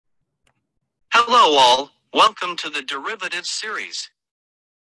Hello all, welcome to the derivatives series.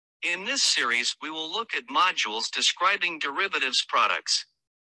 In this series, we will look at modules describing derivatives products.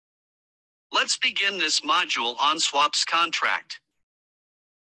 Let's begin this module on swaps contract.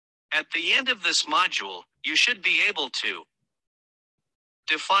 At the end of this module, you should be able to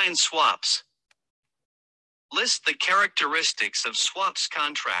define swaps, list the characteristics of swaps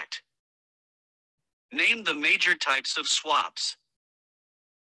contract, name the major types of swaps,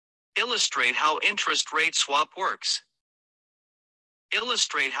 illustrate how interest rate swap works,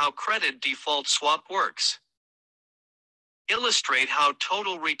 illustrate how credit default swap works, illustrate how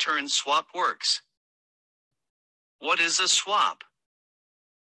total return swap works. What is a swap?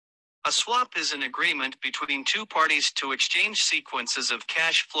 A swap is an agreement between two parties to exchange sequences of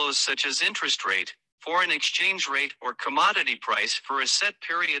cash flows such as interest rate, foreign exchange rate, or commodity price for a set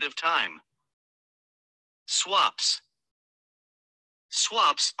period of time. Swaps.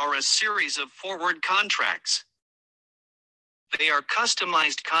 Swaps are a series of forward contracts. They are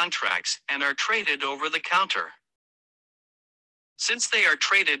customized contracts and are traded over the counter. Since they are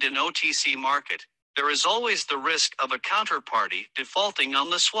traded in OTC market, there is always the risk of a counterparty defaulting on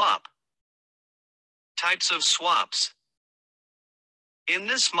the swap. Types of swaps. In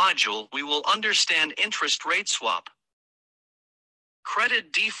this module, we will understand interest rate swap,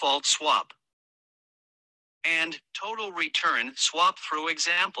 credit default swap, and total return swap through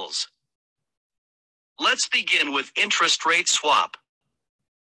examples. Let's begin with interest rate swap.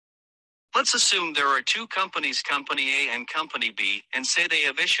 Let's assume there are two companies, Company A and Company B, and say they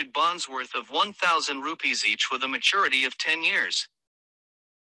have issued bonds worth of 1,000 rupees each with a maturity of 10 years.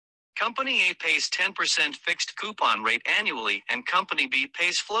 Company A pays 10% fixed coupon rate annually and Company B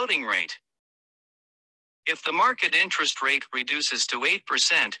pays floating rate. If the market interest rate reduces to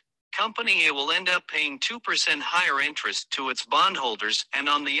 8%, Company A will end up paying 2% higher interest to its bondholders, and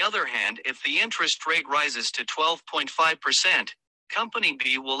on the other hand, if the interest rate rises to 12.5%, Company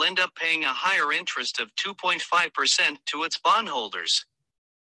B will end up paying a higher interest of 2.5% to its bondholders.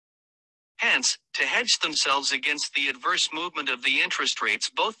 Hence, to hedge themselves against the adverse movement of the interest rates,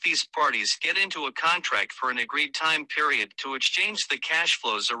 both these parties get into a contract for an agreed time period to exchange the cash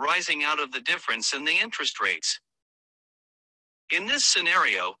flows arising out of the difference in the interest rates. In this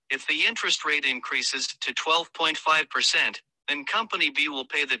scenario, if the interest rate increases to 12.5%, then Company B will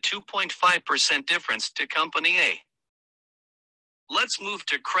pay the 2.5% difference to Company A. Let's move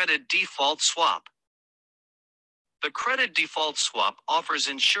to credit default swap. The credit default swap offers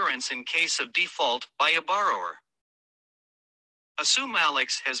insurance in case of default by a borrower. Assume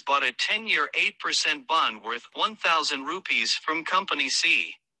Alex has bought a 10-year 8% bond worth 1,000 rupees from Company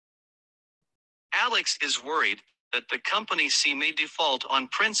C. Alex is worried that the Company C may default on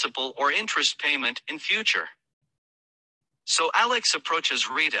principal or interest payment in future. So Alex approaches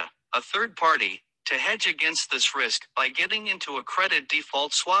Rita, a third party, to hedge against this risk by getting into a credit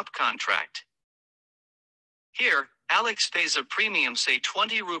default swap contract. Here, Alex pays a premium, say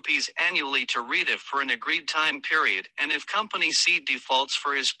 20 rupees annually, to Rita for an agreed time period, and if Company C defaults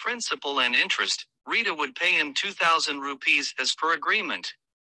for his principal and interest, Rita would pay him 2,000 rupees as per agreement.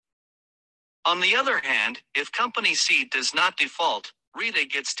 On the other hand, if Company C does not default, Rita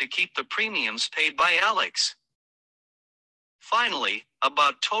gets to keep the premiums paid by Alex. Finally,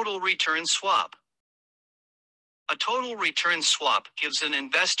 about total return swap. A total return swap gives an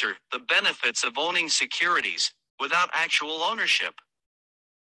investor the benefits of owning securities without actual ownership.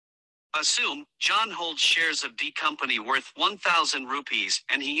 Assume John holds shares of D company worth 1,000 rupees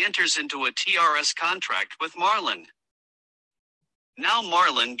and he enters into a TRS contract with Marlon. Now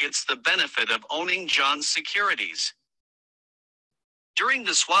Marlon gets the benefit of owning John's securities. During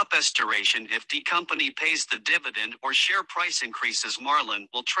the swap's duration, if D company pays the dividend or share price increases, Marlon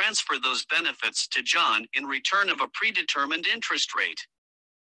will transfer those benefits to John in return of a predetermined interest rate.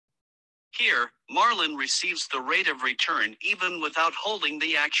 Here, Marlon receives the rate of return even without holding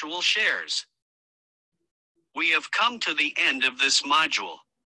the actual shares. We have come to the end of this module.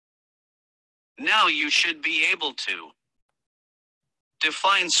 Now you should be able to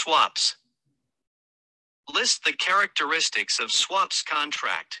define swaps, list the characteristics of swaps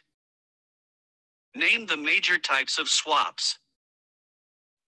contract, name the major types of swaps,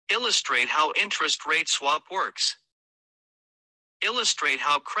 illustrate how interest rate swap works, illustrate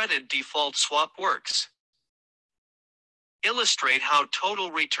how credit default swap works, illustrate how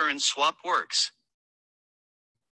total return swap works.